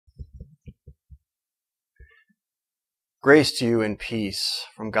Grace to you and peace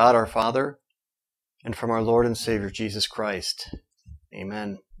from God our Father and from our Lord and Savior Jesus Christ.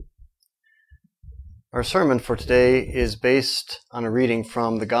 Amen. Our sermon for today is based on a reading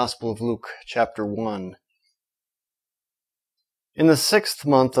from the Gospel of Luke, chapter 1. In the 6th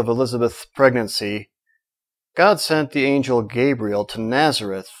month of Elizabeth's pregnancy, God sent the angel Gabriel to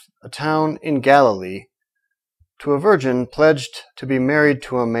Nazareth, a town in Galilee, to a virgin pledged to be married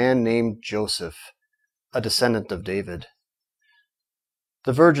to a man named Joseph, a descendant of David.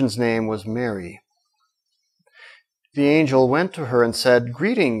 The virgin's name was Mary. The angel went to her and said,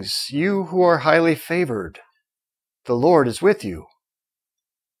 "Greetings, you who are highly favored. The Lord is with you."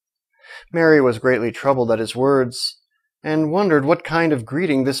 Mary was greatly troubled at his words and wondered what kind of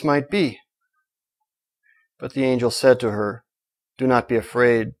greeting this might be. But the angel said to her, "Do not be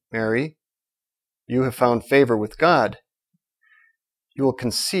afraid, Mary. You have found favor with God. You will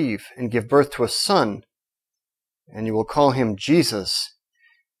conceive and give birth to a son, and you will call him Jesus.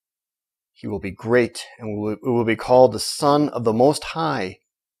 He will be great and will be called the Son of the Most High.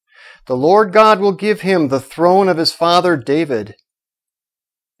 The Lord God will give him the throne of his father David,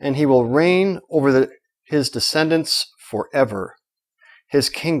 and he will reign over his descendants forever. His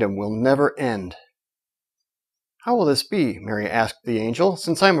kingdom will never end." "How will this be?" Mary asked the angel,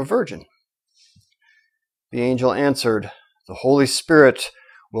 "since I am a virgin?" The angel answered, "The Holy Spirit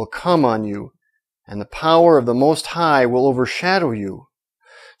will come on you, and the power of the Most High will overshadow you.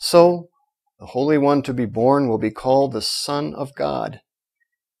 So the Holy One to be born will be called the Son of God.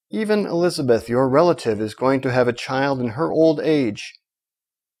 Even Elizabeth, your relative, is going to have a child in her old age.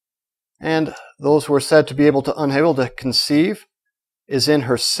 And those who are said to be unable to conceive is in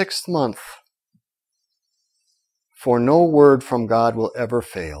her 6th month. For no word from God will ever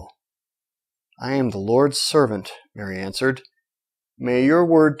fail." "I am the Lord's servant," Mary answered. "May your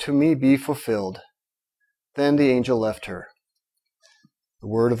word to me be fulfilled." Then the angel left her. The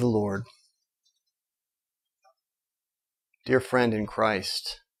word of the Lord. Dear friend in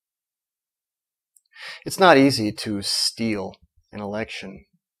Christ, it's not easy to steal an election.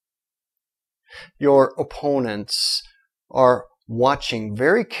 Your opponents are watching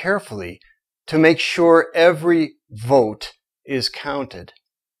very carefully to make sure every vote is counted.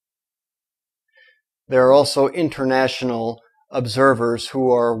 There are also international observers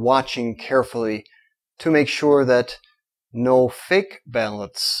who are watching carefully to make sure that no fake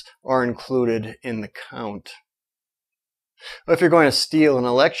ballots are included in the count. If you're going to steal an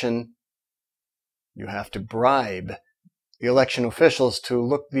election, you have to bribe the election officials to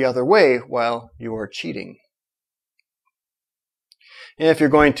look the other way while you are cheating. And if you're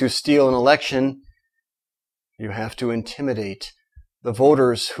going to steal an election, you have to intimidate the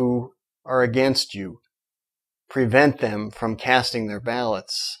voters who are against you, prevent them from casting their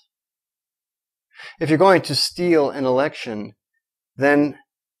ballots. If you're going to steal an election, then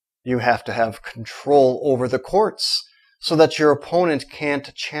you have to have control over the courts so that your opponent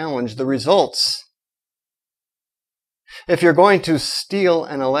can't challenge the results. If you're going to steal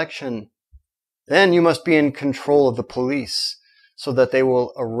an election, then you must be in control of the police so that they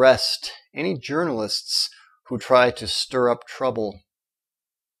will arrest any journalists who try to stir up trouble.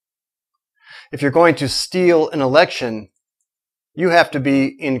 If you're going to steal an election, you have to be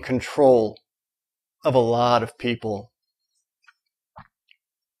in control of a lot of people.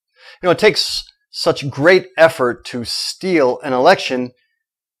 It takes such great effort to steal an election,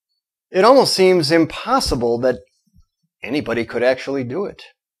 it almost seems impossible that anybody could actually do it.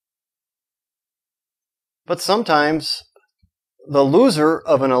 But sometimes the loser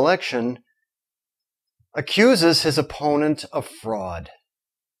of an election accuses his opponent of fraud.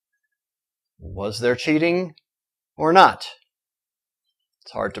 Was there cheating or not?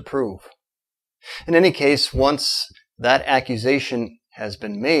 It's hard to prove. In any case, once that accusation has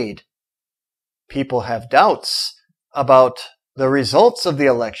been made, people have doubts about the results of the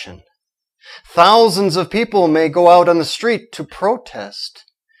election. Thousands of people may go out on the street to protest.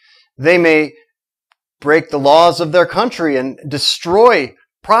 They may break the laws of their country and destroy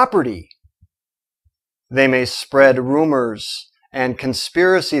property. They may spread rumors and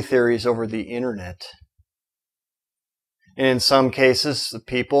conspiracy theories over the internet. And in some cases, the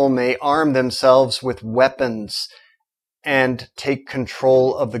people may arm themselves with weapons and take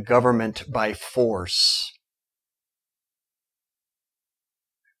control of the government by force.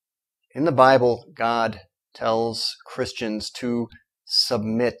 In the Bible, God tells Christians to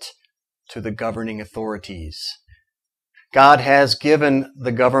submit to the governing authorities. God has given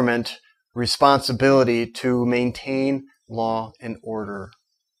the government responsibility to maintain law and order.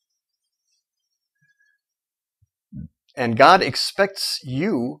 And God expects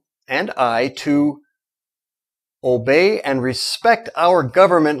you and I to obey and respect our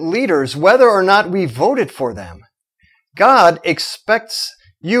government leaders, whether or not we voted for them. God expects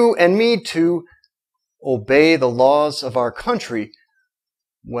you and me to obey the laws of our country,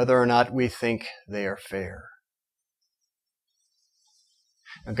 whether or not we think they are fair.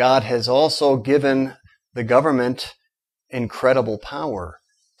 God has also given the government incredible power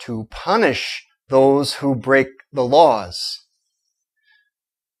to punish those who break the laws.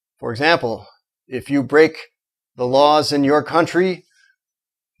 For example, if you break the laws in your country,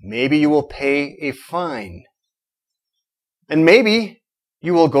 maybe you will pay a fine. And maybe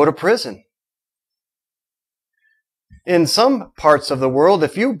you will go to prison. In some parts of the world,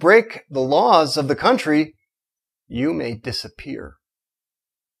 if you break the laws of the country, you may disappear.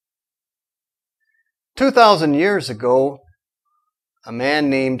 2,000 years ago, a man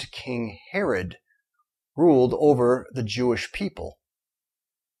named King Herod ruled over the Jewish people.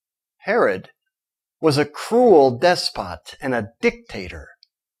 Herod was a cruel despot and a dictator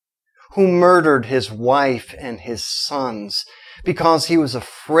who murdered his wife and his sons because he was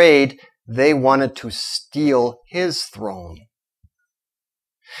afraid they wanted to steal his throne.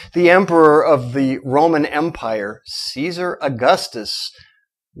 The emperor of the Roman Empire, Caesar Augustus,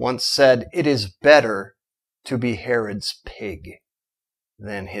 once said, "It is better to be Herod's pig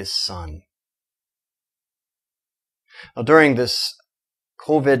than his son." Now, during this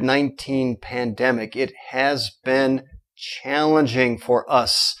COVID-19 pandemic, it has been challenging for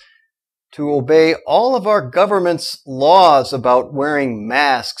us to obey all of our government's laws about wearing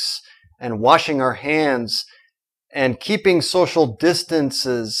masks and washing our hands and keeping social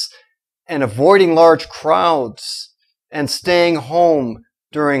distances and avoiding large crowds and staying home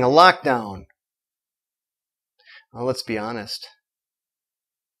during a lockdown. Well, let's be honest.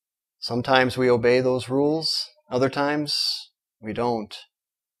 Sometimes we obey those rules, other times we don't.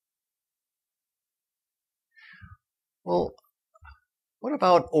 Well, what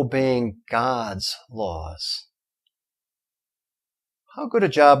about obeying God's laws? How good a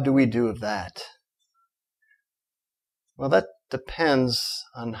job do we do of that? Well, that depends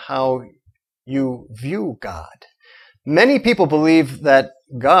on how you view God. Many people believe that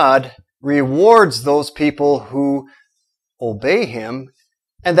God rewards those people who obey Him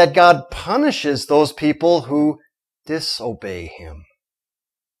and that God punishes those people who disobey Him.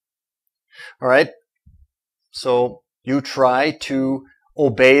 All right, so you try to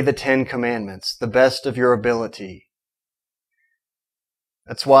obey the 10 Commandments, the best of your ability.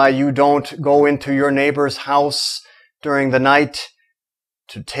 That's why you don't go into your neighbor's house during the night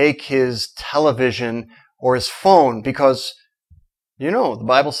to take his television or his phone, because, you know, the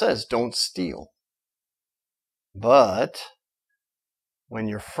Bible says don't steal. But when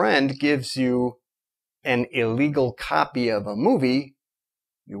your friend gives you an illegal copy of a movie,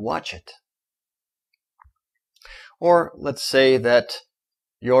 you watch it. Or let's say that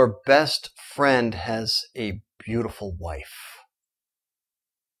your best friend has a beautiful wife.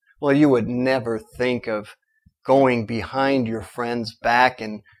 Well, you would never think of going behind your friend's back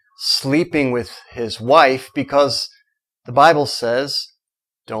and sleeping with his wife, because the Bible says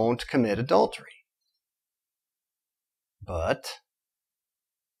don't commit adultery. But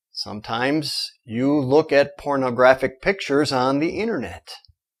sometimes you look at pornographic pictures on the internet.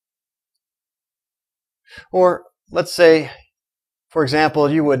 Or let's say, for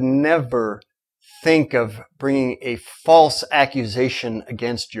example, you would never think of bringing a false accusation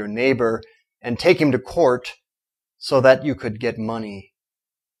against your neighbor and take him to court so that you could get money.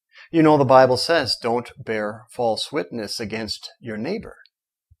 You know, the Bible says don't bear false witness against your neighbor.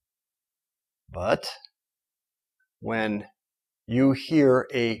 But when you hear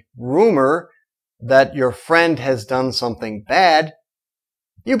a rumor that your friend has done something bad,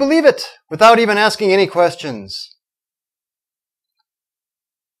 you believe it without even asking any questions.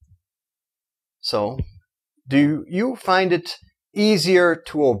 So, do you find it easier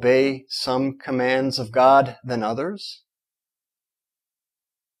to obey some commands of God than others?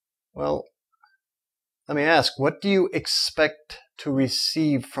 Well, let me ask, what do you expect to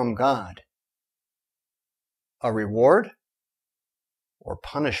receive from God? A reward or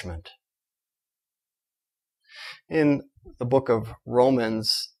punishment? In the book of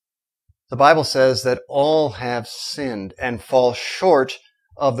Romans, the Bible says that all have sinned and fall short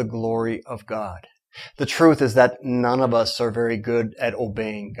of the glory of God. The truth is that none of us are very good at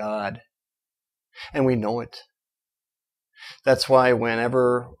obeying God, and we know it. That's why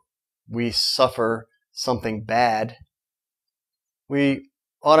whenever we suffer something bad, we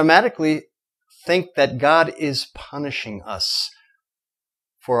automatically think that God is punishing us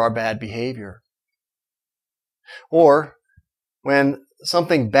for our bad behavior. Or when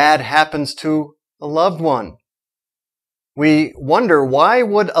something bad happens to a loved one, We wonder, why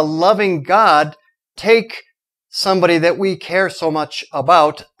would a loving God take somebody that we care so much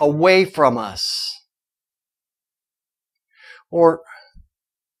about away from us? Or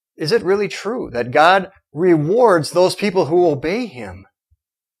is it really true that God rewards those people who obey Him?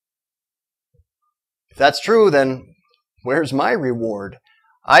 If that's true, then where's my reward?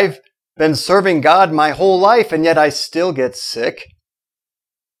 I've been serving God my whole life, and yet I still get sick.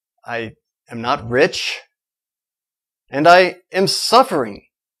 I am not rich, and I am suffering,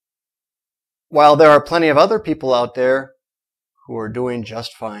 while there are plenty of other people out there who are doing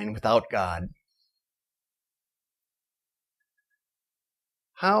just fine without God.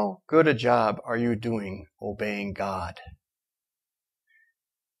 How good a job are you doing obeying God?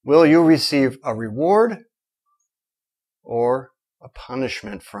 Will you receive a reward or a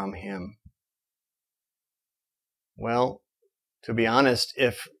punishment from Him? Well, to be honest,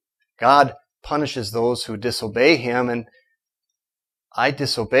 if God punishes those who disobey Him and I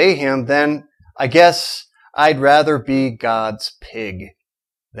disobey Him, then I guess I'd rather be God's pig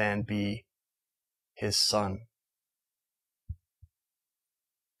than be His son.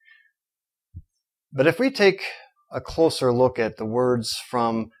 But if we take a closer look at the words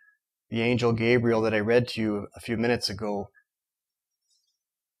from the angel Gabriel that I read to you a few minutes ago,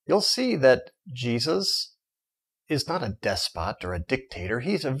 you'll see that Jesus is not a despot or a dictator.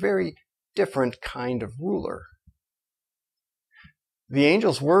 He's a very different kind of ruler. The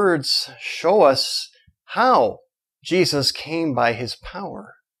angel's words show us how Jesus came by His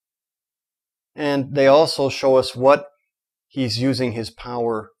power. And they also show us what He's using His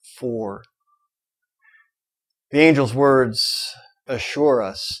power for. The angel's words assure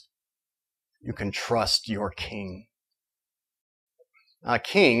us you can trust your king. A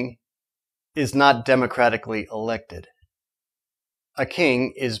king is not democratically elected. A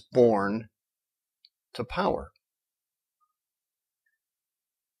king is born to power.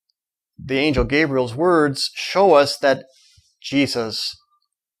 The angel Gabriel's words show us that Jesus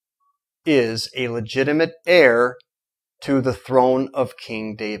is a legitimate heir to the throne of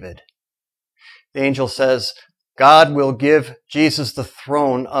King David. The angel says, God will give Jesus the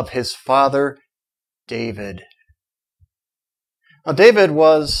throne of his father David. Now, David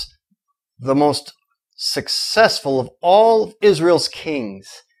was the most successful of all of Israel's kings.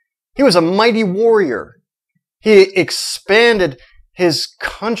 He was a mighty warrior. He expanded his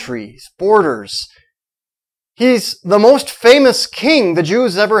country's borders. He's the most famous king the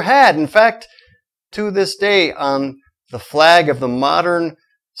Jews ever had. In fact, to this day, on the flag of the modern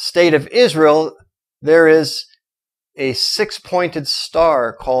state of Israel, there is a six-pointed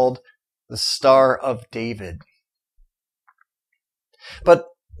star called the Star of David. But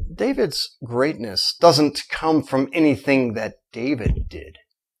David's greatness doesn't come from anything that David did.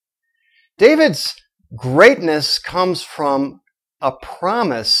 David's greatness comes from a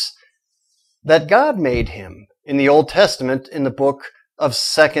promise that God made him in the Old Testament in the book of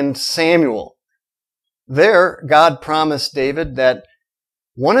 2 Samuel. There, God promised David that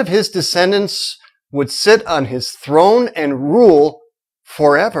one of his descendants would sit on his throne and rule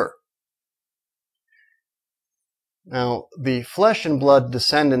forever. Now, the flesh and blood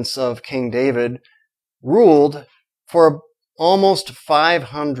descendants of King David ruled for almost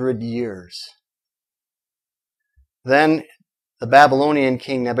 500 years. Then the Babylonian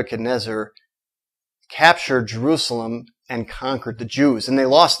king Nebuchadnezzar captured Jerusalem and conquered the Jews, and they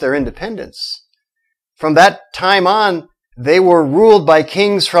lost their independence. From that time on, they were ruled by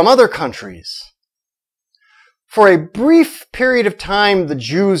kings from other countries. For a brief period of time, the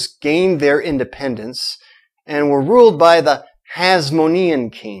Jews gained their independence and were ruled by the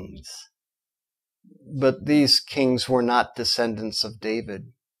Hasmonean kings. But these kings were not descendants of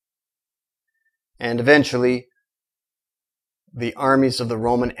David. And eventually, the armies of the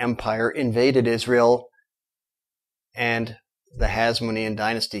Roman Empire invaded Israel, and the Hasmonean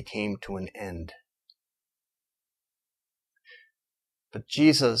dynasty came to an end. But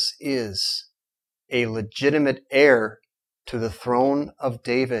Jesus is a legitimate heir to the throne of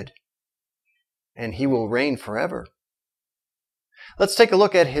David, and he will reign forever. Let's take a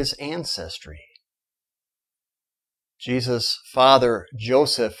look at his ancestry. Jesus' father,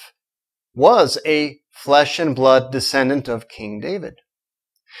 Joseph, was a flesh and blood descendant of King David.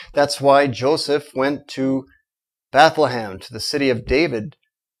 That's why Joseph went to Bethlehem, to the city of David,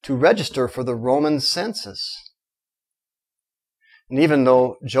 to register for the Roman census. And even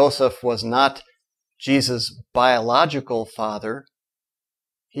though Joseph was not Jesus' biological father,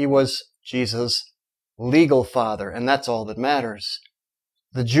 he was Jesus' legal father, and that's all that matters.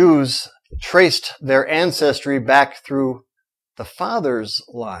 The Jews traced their ancestry back through the father's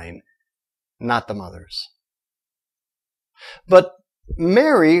line, not the mother's. But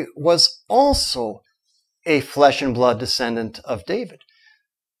Mary was also a flesh and blood descendant of David.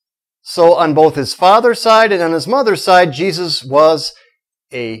 So on both his father's side and on his mother's side, Jesus was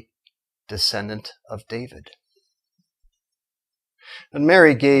a descendant of David. And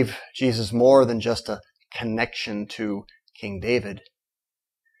Mary gave Jesus more than just a connection to King David.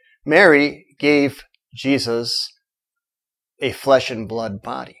 Mary gave Jesus a flesh and blood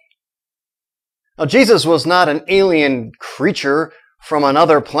body. Now, Jesus was not an alien creature from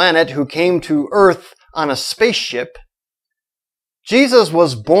another planet who came to Earth on a spaceship. Jesus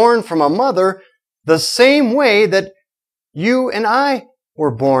was born from a mother the same way that you and I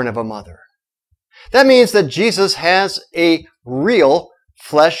were born of a mother. That means that Jesus has a real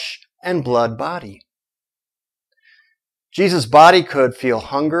flesh and blood body. Jesus' body could feel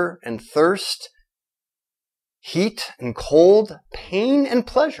hunger and thirst, heat and cold, pain and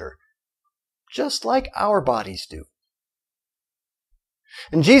pleasure, just like our bodies do.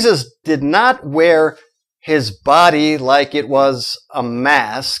 And Jesus did not wear his body like it was a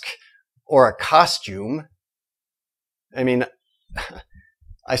mask or a costume. I mean,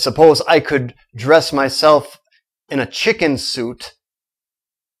 I suppose I could dress myself in a chicken suit,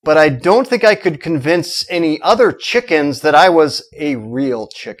 but I don't think I could convince any other chickens that I was a real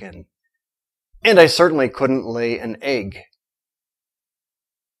chicken. And I certainly couldn't lay an egg.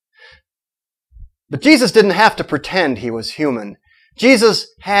 But Jesus didn't have to pretend he was human. Jesus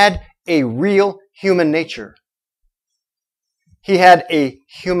had a real human nature. He had a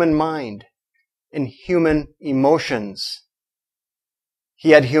human mind and human emotions.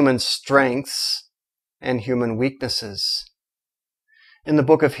 He had human strengths and human weaknesses. In the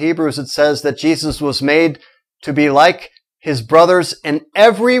book of Hebrews, it says that Jesus was made to be like his brothers in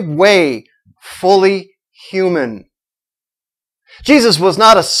every way, fully human. Jesus was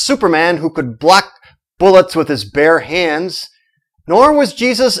not a Superman who could block bullets with his bare hands, nor was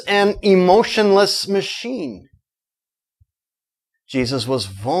Jesus an emotionless machine. Jesus was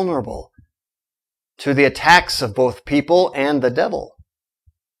vulnerable to the attacks of both people and the devil.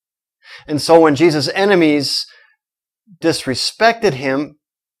 And so when Jesus' enemies disrespected him,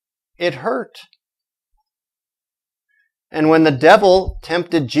 it hurt. And when the devil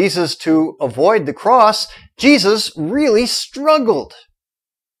tempted Jesus to avoid the cross, Jesus really struggled.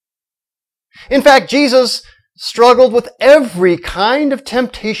 In fact, Jesus struggled with every kind of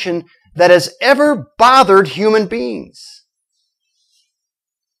temptation that has ever bothered human beings.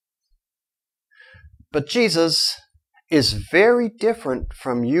 But Jesus is very different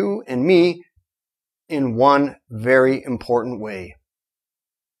from you and me in one very important way.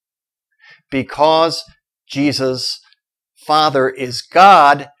 Because Jesus' Father is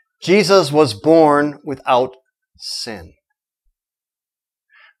God, Jesus was born without sin.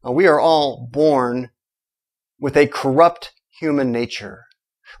 Now, we are all born with a corrupt human nature.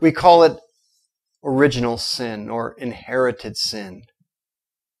 We call it original sin or inherited sin.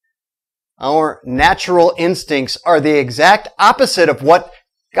 Our natural instincts are the exact opposite of what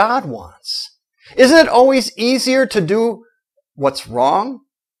God wants. Isn't it always easier to do what's wrong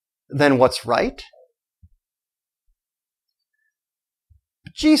than what's right?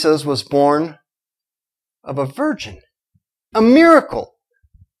 Jesus was born of a virgin, a miracle.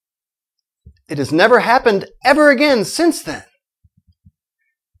 It has never happened ever again since then.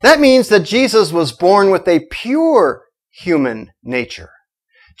 That means that Jesus was born with a pure human nature.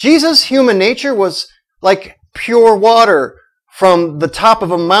 Jesus' human nature was like pure water from the top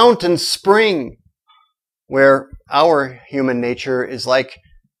of a mountain spring, where our human nature is like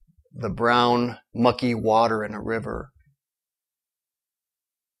the brown, mucky water in a river.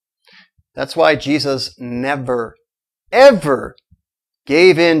 That's why Jesus never, ever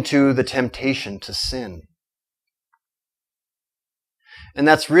gave in to the temptation to sin. And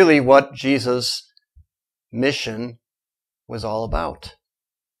that's really what Jesus' mission was all about.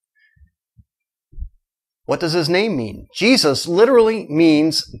 What does his name mean? Jesus literally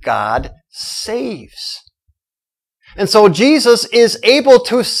means God saves. And so Jesus is able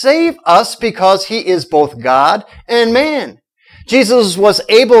to save us because he is both God and man. Jesus was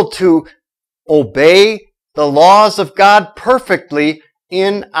able to obey the laws of God perfectly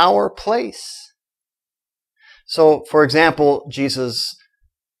in our place. So, for example, Jesus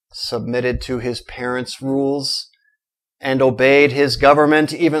submitted to his parents' rules and obeyed his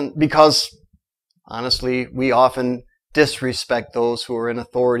government, even because, honestly, we often disrespect those who are in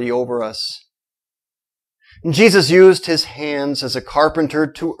authority over us. And Jesus used his hands as a carpenter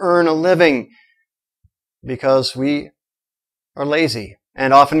to earn a living because we are lazy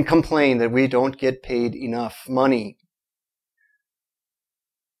and often complain that we don't get paid enough money.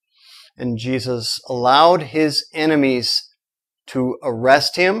 And Jesus allowed his enemies to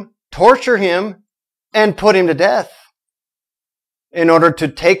arrest him, torture him, and put him to death in order to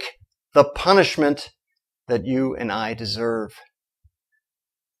take the punishment that you and I deserve.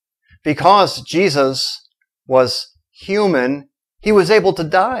 Because Jesus was human, he was able to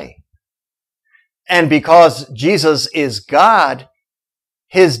die. And because Jesus is God,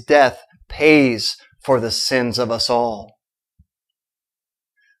 his death pays for the sins of us all.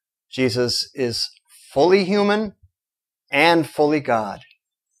 Jesus is fully human and fully God.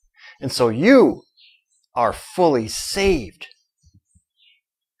 And so you are fully saved.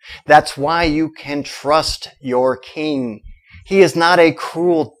 That's why you can trust your King. He is not a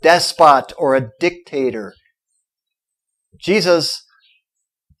cruel despot or a dictator. Jesus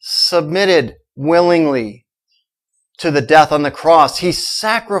submitted willingly to the death on the cross. He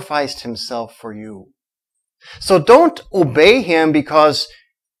sacrificed himself for you. So don't obey him because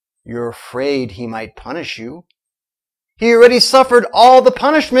you're afraid he might punish you. He already suffered all the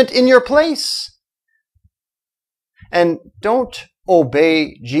punishment in your place. And don't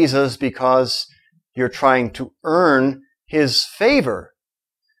obey Jesus because you're trying to earn his favor.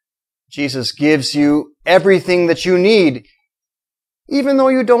 Jesus gives you everything that you need, even though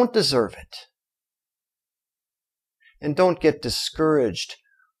you don't deserve it. And don't get discouraged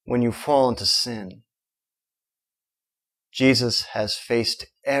when you fall into sin. Jesus has faced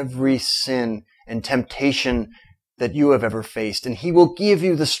every sin and temptation that you have ever faced, and he will give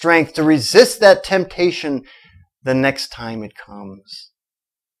you the strength to resist that temptation the next time it comes.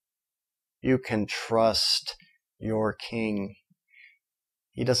 You can trust your King.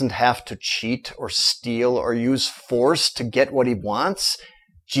 He doesn't have to cheat or steal or use force to get what he wants.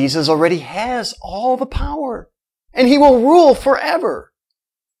 Jesus already has all the power, and he will rule forever.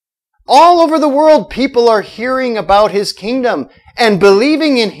 All over the world, people are hearing about his kingdom and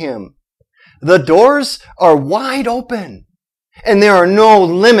believing in him. The doors are wide open, and there are no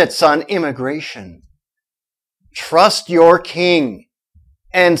limits on immigration. Trust your King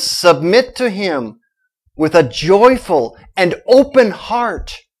and submit to him with a joyful and open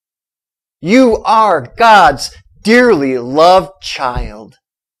heart. You are God's dearly loved child.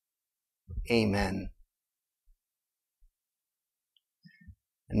 Amen.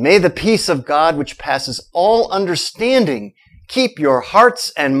 And may the peace of God, which passes all understanding, keep your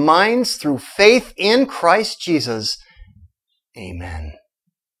hearts and minds through faith in Christ Jesus. Amen.